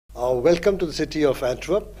Welcome to the city of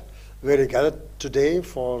Antwerp, where we gathered today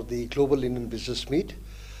for the Global Indian Business Meet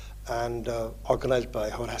and organized by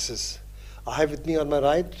Horasis. I have with me on my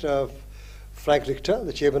right Frank Richter,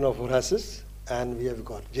 the chairman of Horasis, and we have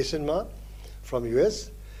got Jason Ma from US.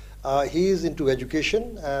 He is into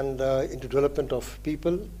education and into development of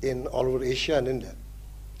people in all over Asia and India.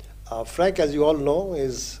 Frank, as you all know,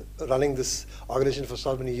 is running this organization for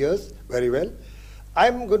so many years very well.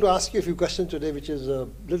 I'm going to ask you a few questions today, which is a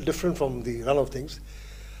little different from the run of things.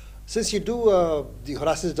 Since you do, the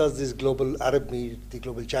Horasis does this global Arab meet, the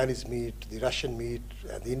global Chinese meet, the Russian meet,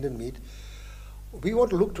 and the Indian meet, we want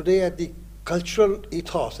to look today at the cultural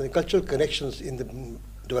ethos and the cultural connections in the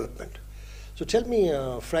development. So tell me,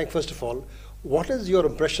 Frank, first of all, what is your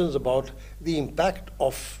impressions about the impact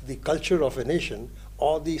of the culture of a nation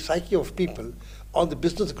or the psyche of people on the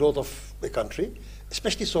business growth of a country,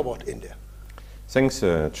 especially so about India? Thanks,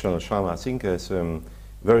 General Sharma. I think there's a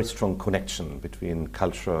very strong connection between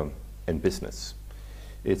culture and business.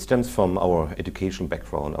 It stems from our education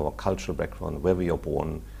background, our cultural background, where we are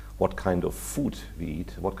born, what kind of food we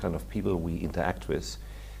eat, what kind of people we interact with.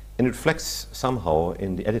 And it reflects somehow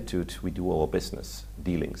in the attitude we do our business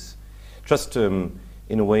dealings. Just in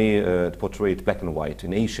a way portrayed black and white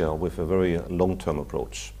in Asia with a very long-term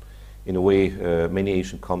approach. In a way, many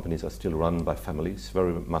Asian companies are still run by families,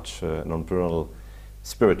 very much an entrepreneurial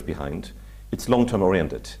spirit behind. It's long-term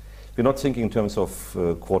oriented. We're not thinking in terms of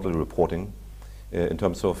quarterly reporting, in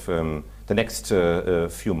terms of the next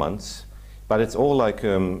few months, but it's all like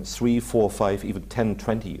 3, 4, 5, even 10,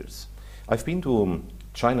 20 years. I've been to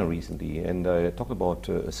China recently, and I talked about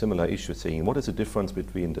a similar issue, saying what is the difference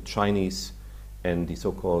between the Chinese and the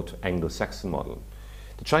so-called Anglo-Saxon model.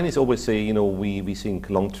 The Chinese always say, you know, we think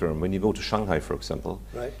long-term. When you go to Shanghai, for example,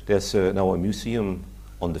 right, there's now a museum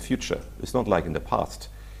on the future. It's not like in the past.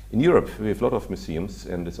 In Europe, we have a lot of museums,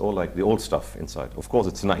 and it's all like the old stuff inside. Of course,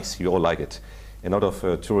 it's nice. You all like it. And a lot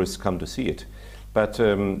of tourists come to see it. But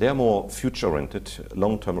they're more future-oriented,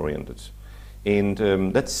 long-term oriented.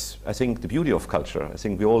 And that's, I think, the beauty of culture. I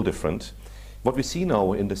think we're all different. What we see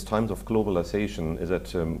now in these times of globalization is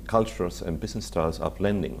that cultures and business styles are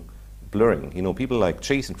blending, blurring. You know, people like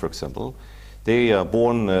Jason, for example, they are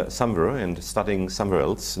born somewhere and studying somewhere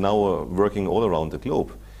else, now working all around the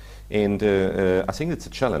globe. And I think it's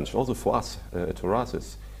a challenge also for us at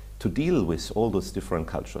Horasis to deal with all those different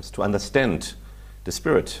cultures, to understand the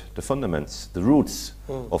spirit, the fundamentals, the roots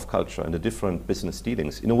of culture and the different business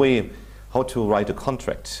dealings. In a way, how to write a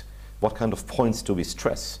contract, what kind of points do we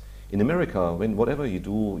stress. In America, when whatever you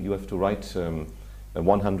do, you have to write a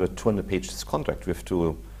 100, 200 pages contract. We have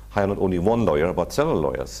to hire not only one lawyer, but several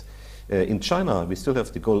lawyers. In China, we still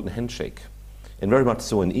have the golden handshake. And very much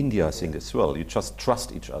so in India, I think, as well. You just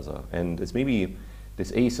trust each other. And it's maybe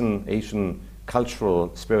this Asian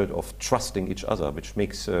cultural spirit of trusting each other, which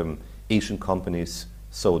makes Asian companies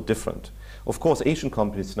so different. Of course, Asian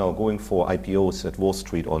companies now going for IPOs at Wall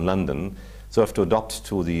Street or London, so have to adopt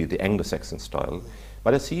to the Anglo-Saxon style.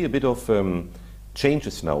 But I see a bit of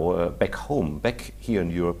changes now back home, back here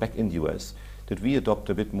in Europe, back in the US, that we adopt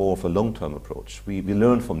a bit more of a long-term approach. We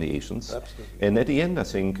learn from the Asians. Absolutely. And at the end, I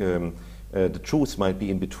think the truth might be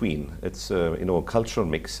in between. It's you know, a cultural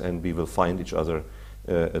mix, and we will find each other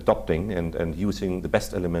adopting and using the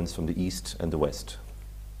best elements from the East and the West.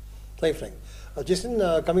 Thank you, Frank. Jason,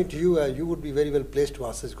 coming to you, you would be very well placed to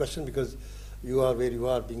ask this question because you are where you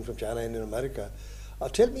are, being from China and in America.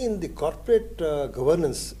 Tell me, in the corporate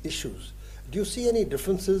governance issues, do you see any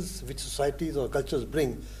differences which societies or cultures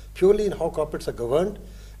bring purely in how corporates are governed?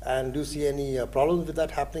 And do you see any problems with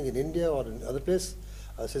that happening in India or in other places,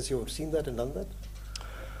 since you've seen that and done that?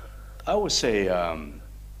 I would say,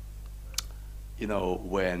 you know,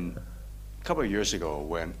 when a couple of years ago,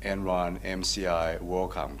 when Enron, MCI,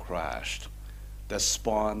 WorldCom crashed, that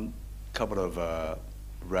spawned a couple of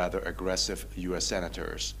rather aggressive US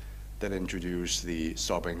senators that introduced the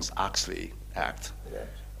Sarbanes-Oxley Act. Yes.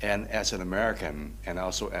 And as an American, and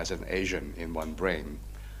also as an Asian in one brain,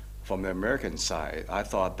 from the American side, I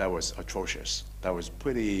thought that was atrocious. That was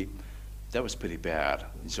pretty bad.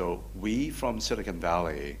 So we from Silicon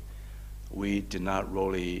Valley, we did not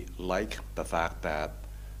really like the fact that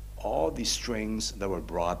all the strings that were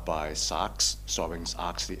brought by SOX,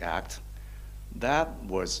 Sarbanes-Oxley Act, that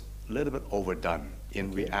was a little bit overdone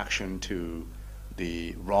in reaction to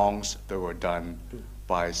the wrongs that were done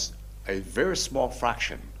by a very small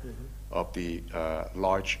fraction of the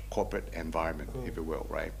large corporate environment, if you will,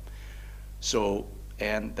 right? So,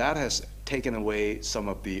 and that has taken away some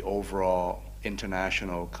of the overall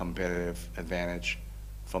international competitive advantage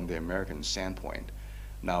from the American standpoint.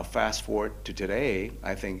 Now, fast forward to today,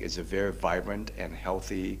 I think it's a very vibrant and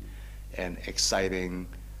healthy and exciting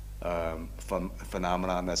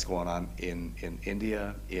phenomenon that's going on in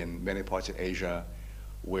India, in many parts of Asia,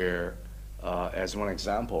 where, as one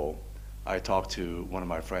example, I talked to one of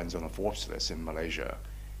my friends on the Forbes list in Malaysia.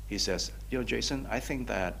 He says, Jason, I think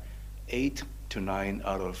that 8 to 9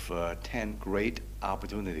 out of 10 great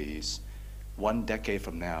opportunities 1 decade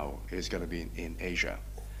from now is going to be in Asia.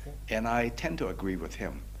 And I tend to agree with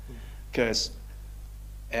him, because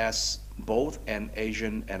as both an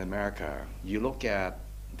Asian and America, you look at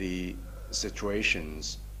the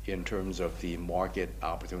situations in terms of the market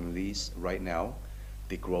opportunities right now,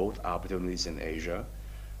 the growth opportunities in Asia,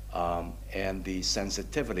 and the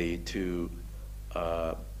sensitivity to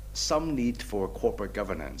some need for corporate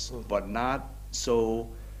governance, but not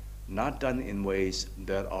done in ways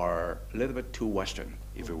that are a little bit too Western,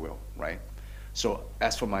 if you will, right? So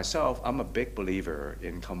as for myself, I'm a big believer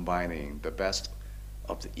in combining the best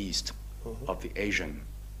of the East, of the Asian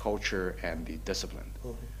culture and the discipline,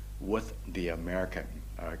 with the American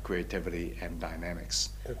creativity and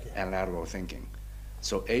dynamics and lateral thinking.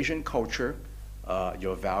 So Asian culture,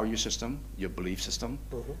 your value system, your belief system,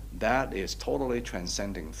 that is totally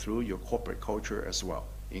transcending through your corporate culture as well,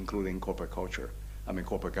 including corporate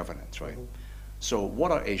governance, right? So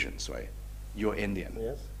what are Asians, right? You're Indian.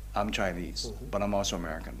 Yes. I'm Chinese, but I'm also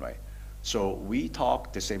American, right? So we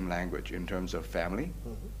talk the same language in terms of family,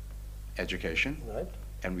 education, Right.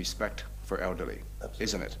 and respect for elderly, Absolutely.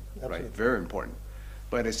 isn't it? Absolutely. Right, very important.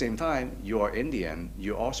 But at the same time, you are Indian,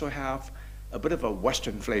 you also have a bit of a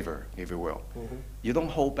Western flavor, if you will. You don't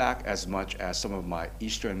hold back as much as some of my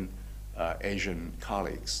Eastern Asian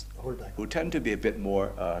colleagues, Hold back. who tend to be a bit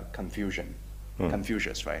more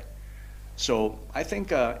Confucius, right? So I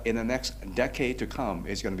think in the next decade to come,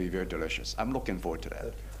 it's going to be very delicious. I'm looking forward to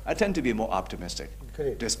that. I tend to be more optimistic,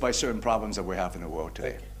 Great. despite certain problems that we have in the world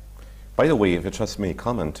today. By the way, if I just may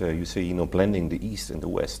comment, you say, blending the East and the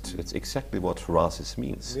West. It's exactly what Horasis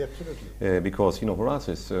means. Yeah, absolutely. Because,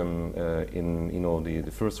 Horasis in,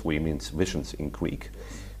 the first way means visions in Greek.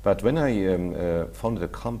 But when I founded a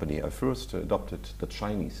company, I first adopted the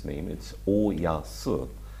Chinese name. It's O Ya Se.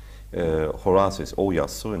 Horasis, O Ya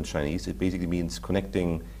Se in Chinese. It basically means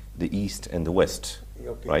connecting the East and the West.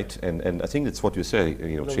 Okay. Right, and I think that's what you say,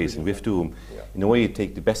 Jason. We have to, in a way,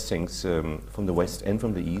 take the best things from the West and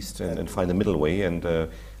from the East and find a middle way. And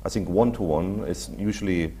I think 1-to-1 is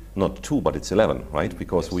usually not 2, but it's 11, right?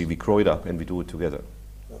 Because we grow it up and we do it together.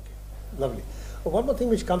 Okay, lovely. One more thing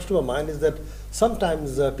which comes to my mind is that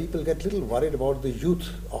sometimes people get a little worried about the youth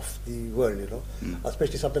of the world,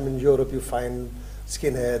 Especially sometimes in Europe you find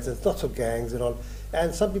skinheads and lots of gangs and all.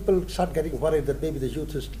 And some people start getting worried that maybe the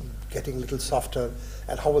youth is getting a little softer,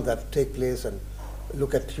 and how will that take place? And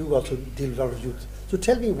look at you also deal with a lot of youth. So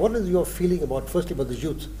tell me, what is your feeling about, firstly, about the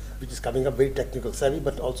youth, which is coming up very technical savvy,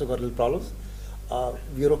 but also got little problems?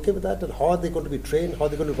 We're okay with that, and how are they going to be trained? How are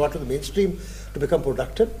they going to go out to the mainstream to become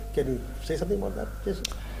productive? Can you say something about that, Jason?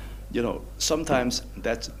 Sometimes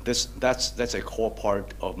that's a core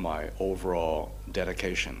part of my overall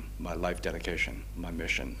dedication, my life dedication, my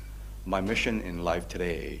mission. My mission in life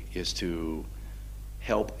today is to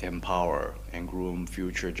help empower and groom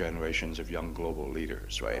future generations of young global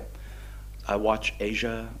leaders, right? I watch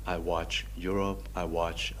Asia, I watch Europe, I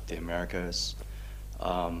watch the Americas.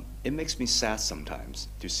 It makes me sad sometimes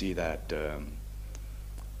to see that,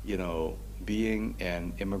 being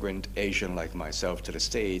an immigrant Asian like myself to the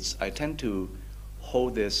States, I tend to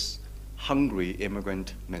hold this hungry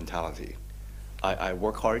immigrant mentality. I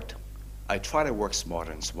work hard. I try to work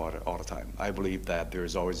smarter and smarter all the time. I believe that there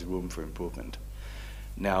is always room for improvement.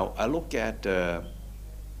 Now, I look at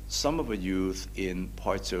some of the youth in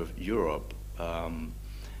parts of Europe,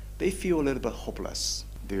 they feel a little bit hopeless.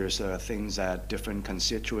 There's things that different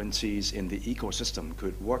constituencies in the ecosystem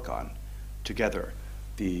could work on together.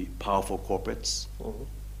 The powerful corporates,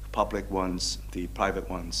 public ones, the private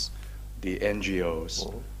ones, the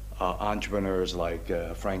NGOs, entrepreneurs like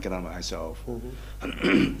Frank and myself,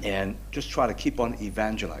 and just try to keep on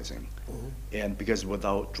evangelizing. And because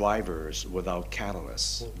without drivers, without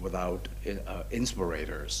catalysts, without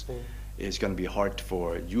inspirators, it's going to be hard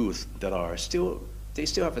for youth that are they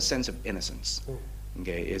still have a sense of innocence.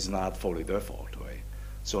 Okay, it's not fully their fault, right?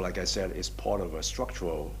 So like I said, it's part of a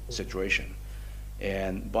structural situation.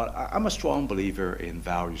 But I'm a strong believer in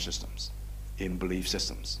value systems, in belief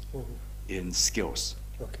systems, in skills.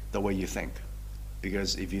 The way you think.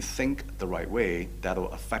 Because if you think the right way,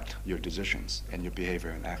 that'll affect your decisions and your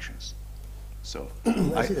behavior and actions. So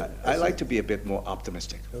I like to be a bit more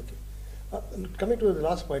optimistic. Okay. Coming to the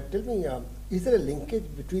last point, tell me, is there a linkage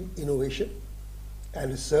between innovation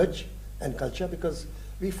and research and culture? Because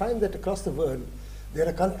we find that across the world, there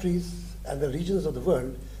are countries and the regions of the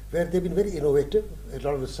world where they've been very innovative, a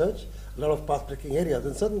lot of research, a lot of path-breaking areas,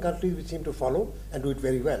 and certain countries which seem to follow and do it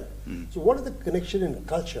very well. So what is the connection in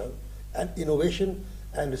culture and innovation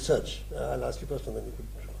and research? I'll ask you first and then you could.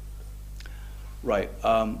 Right.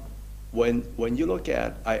 When you look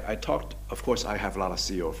at, I talked, of course, I have a lot of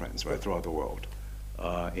CEO friends, right, throughout the world,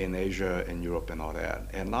 in Asia, in Europe, and all that.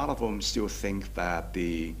 And a lot of them still think that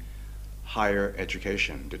the higher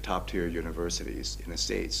education, the top tier universities in the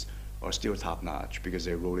States are still top notch because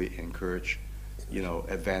they really encourage,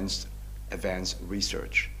 advanced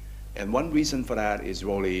research. And one reason for that is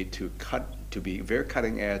really to be very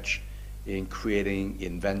cutting edge in creating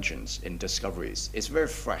inventions and discoveries. It's very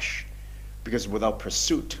fresh. Because without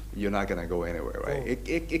pursuit, you're not going to go anywhere, right?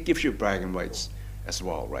 Oh. It gives you bragging rights as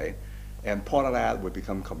well, right? And part of that would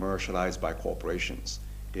become commercialized by corporations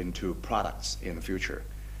into products in the future.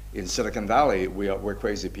 In Silicon Valley, we're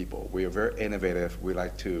crazy people. We are very innovative. We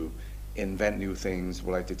like to invent new things.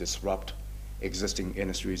 We like to disrupt existing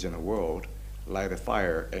industries in the world, light a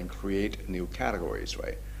fire, and create new categories,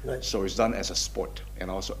 right? Right. So it's done as a sport and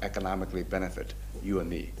also economically benefit you and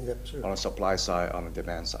me. Yep, sure. On the supply side, on the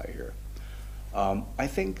demand side here. I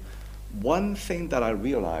think one thing that I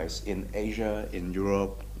realized in Asia, in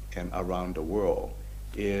Europe, and around the world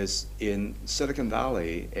is in Silicon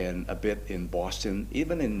Valley and a bit in Boston,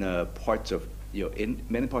 even in parts of, in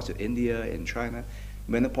many parts of India, in China,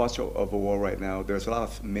 many parts of the world right now, there's a lot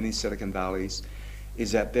of mini Silicon Valleys,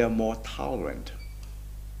 is that they're more tolerant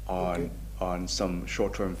on some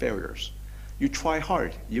short-term failures. You try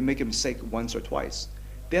hard, you make a mistake once or twice,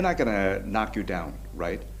 they're not gonna knock you down,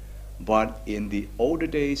 right? But in the older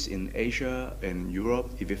days in Asia and Europe,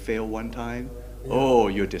 if you fail one time, oh,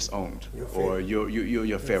 you're disowned, or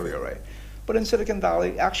you're a failure, right? But in Silicon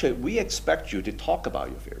Valley, actually, we expect you to talk about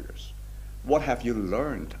your failures. What have you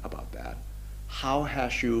learned about that? How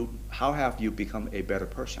have you become a better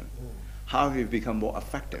person? How have you become more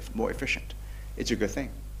effective, more efficient? It's a good thing.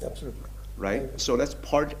 Absolutely. Right? So that's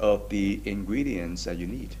part of the ingredients that you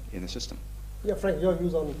need in the system. Yeah, Frank, your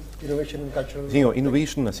views on innovation and cultural...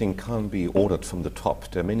 Innovation, I think, can't be ordered from the top.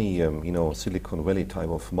 There are many, Silicon Valley type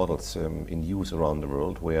of models in use around the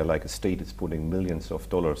world where, like, a state is putting millions of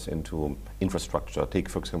dollars into infrastructure. Take,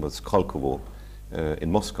 for example, Skolkovo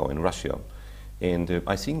in Moscow, in Russia. And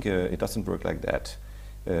I think it doesn't work like that.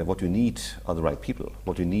 What you need are the right people.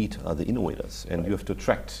 What you need are the innovators. And you have to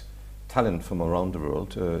attract talent from around the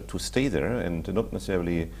world to stay there, and not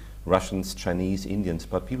necessarily Russians, Chinese, Indians,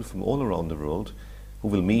 but people from all around the world who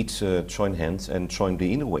will meet, join hands, and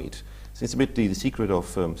jointly innovate. So it's a bit the secret of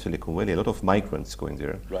Silicon Valley, a lot of migrants going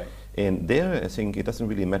there. Right. And there, I think it doesn't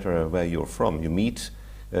really matter where you're from. You meet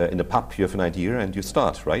in a pub, you have an idea, and you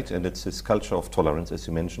start, right? And it's this culture of tolerance, as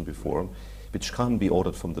you mentioned before, which can't be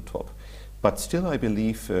ordered from the top. But still, I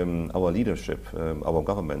believe our leadership, our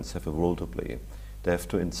governments have a role to play. They have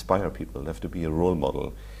to inspire people. They have to be a role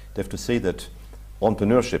model. They have to say that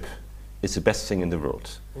entrepreneurship is the best thing in the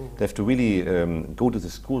world. They have to really go to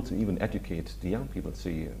the schools and even educate the young people,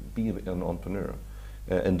 say, be an entrepreneur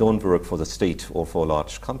and don't work for the state or for a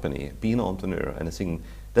large company. Be an entrepreneur. And I think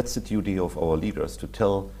that's the duty of our leaders, to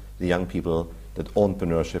tell the young people that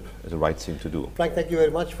entrepreneurship is the right thing to do. Frank, thank you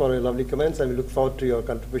very much for your lovely comments, and we look forward to your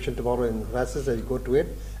contribution tomorrow in Horasis as you go to it.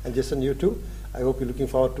 And Jason, you too. I hope you're looking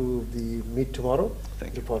forward to the meet tomorrow.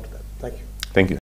 Thank you. Look forward to that. Thank you. Thank you.